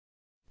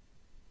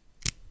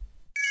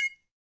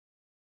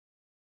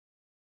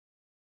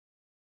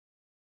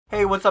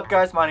Hey, what's up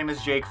guys? My name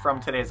is Jake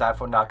from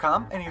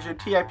today'siphone.com, and here's your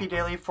TIP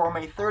Daily for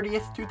May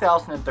 30th,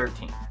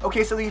 2013.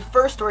 Okay, so the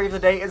first story of the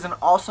day is an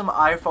awesome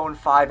iPhone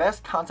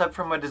 5S concept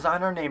from a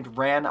designer named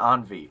Ran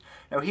Anvi.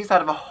 Now, he's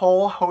had a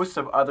whole host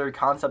of other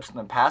concepts in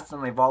the past,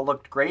 and they've all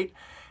looked great.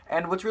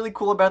 And what's really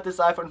cool about this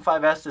iPhone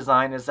 5S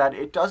design is that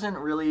it doesn't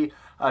really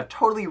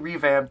totally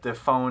revamp the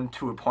phone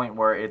to a point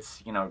where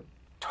it's,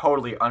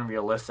 totally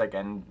unrealistic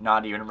and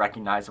not even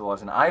recognizable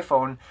as an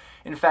iPhone.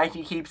 In fact,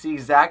 he keeps the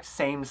exact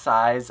same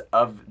size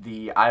of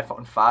the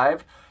iPhone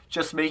 5,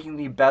 just making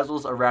the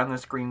bezels around the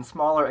screen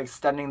smaller,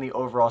 extending the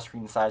overall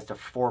screen size to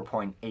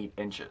 4.8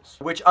 inches,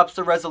 which ups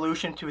the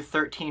resolution to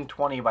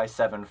 1320 by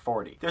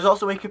 740. There's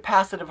also a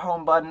capacitive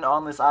home button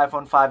on this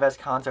iPhone 5S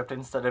concept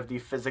instead of the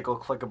physical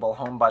clickable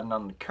home button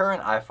on the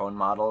current iPhone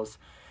models.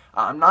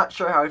 I'm not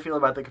sure how I feel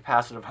about the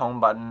capacitive home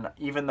button,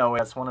 even though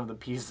it's one of the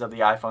pieces of the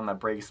iPhone that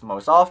breaks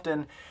most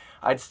often.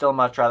 I'd still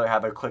much rather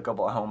have a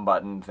clickable home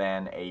button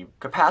than a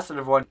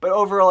capacitive one. But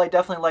overall, I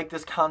definitely like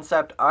this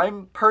concept.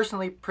 I'm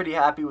personally pretty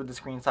happy with the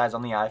screen size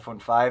on the iPhone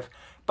 5,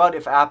 but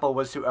if Apple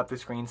was to up the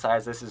screen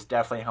size, this is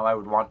definitely how I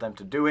would want them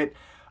to do it.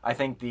 I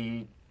think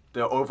the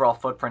overall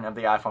footprint of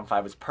the iPhone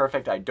 5 is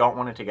perfect. I don't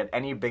want it to get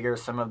any bigger.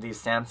 Some of these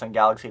Samsung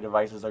Galaxy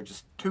devices are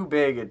just too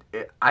big.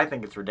 I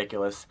think it's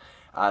ridiculous.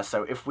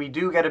 So if we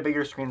do get a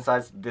bigger screen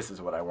size, this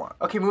is what I want.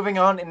 Okay, moving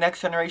on, in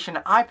next generation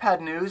iPad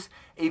news,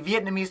 a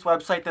Vietnamese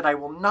website that I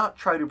will not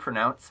try to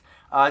pronounce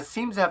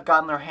seems to have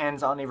gotten their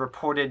hands on a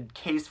reported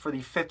case for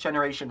the 5th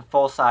generation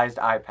full-sized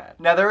iPad.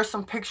 Now, there are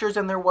some pictures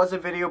and there was a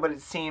video, but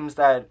it seems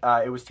that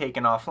it was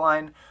taken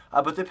offline.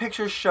 But the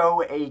pictures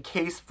show a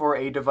case for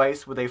a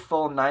device with a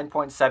full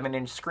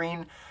 9.7-inch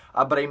screen,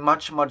 but a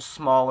much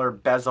smaller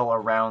bezel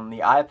around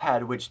the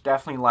iPad, which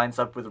definitely lines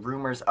up with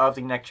rumors of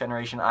the next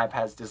generation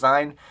iPad's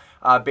design.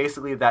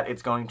 Basically that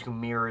it's going to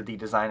mirror the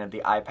design of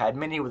the iPad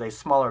mini with a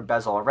smaller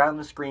bezel around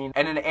the screen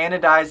and an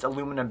anodized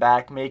aluminum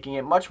back, making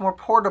it much more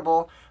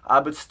portable,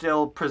 but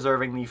still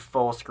preserving the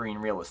full screen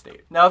real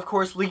estate. Now, of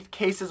course, leaked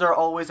cases are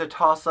always a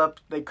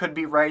toss-up. They could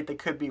be right, they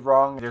could be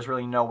wrong. There's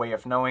really no way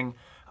of knowing.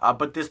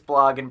 But this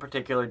blog in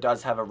particular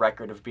does have a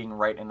record of being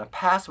right in the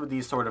past with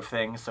these sort of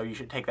things, so you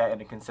should take that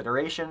into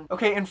consideration.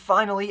 Okay, and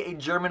finally, a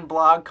German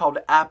blog called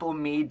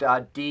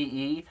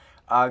appleme.de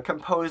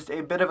composed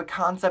a bit of a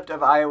concept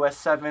of iOS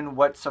 7,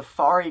 what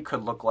Safari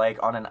could look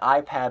like on an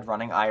iPad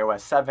running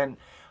iOS 7.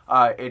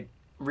 It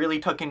really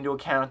took into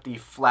account the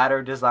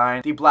flatter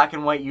design, the black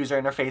and white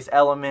user interface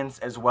elements,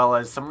 as well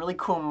as some really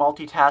cool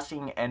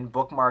multitasking and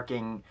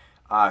bookmarking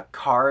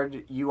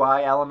card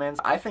UI elements.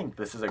 I think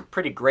this is a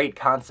pretty great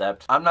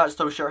concept. I'm not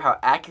so sure how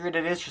accurate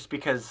it is, just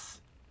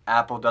because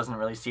Apple doesn't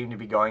really seem to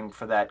be going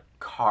for that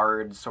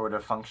card sort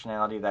of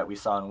functionality that we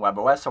saw in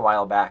WebOS a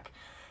while back.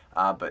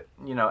 But,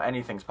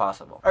 anything's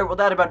possible. Alright, well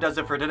that about does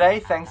it for today.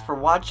 Thanks for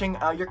watching.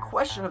 Your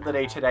question of the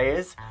day today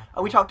is,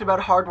 we talked about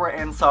hardware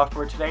and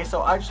software today,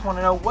 so I just want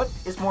to know, what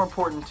is more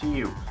important to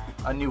you?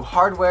 A new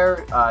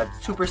hardware,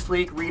 super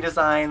sleek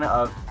redesign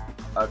of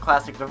a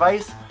classic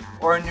device,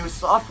 or a new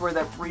software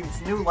that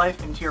breathes new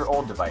life into your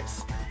old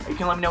device? You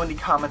can let me know in the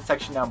comments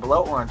section down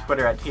below or on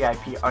Twitter at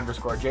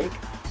TIP_Jake.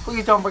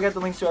 Please don't forget the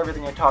links to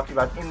everything I talked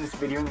about in this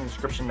video in the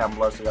description down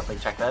below, so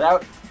definitely check that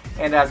out.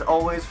 And as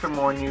always, for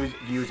more news,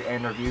 views,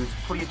 and reviews,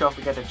 please don't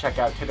forget to check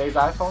out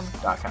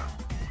today'siphone.com.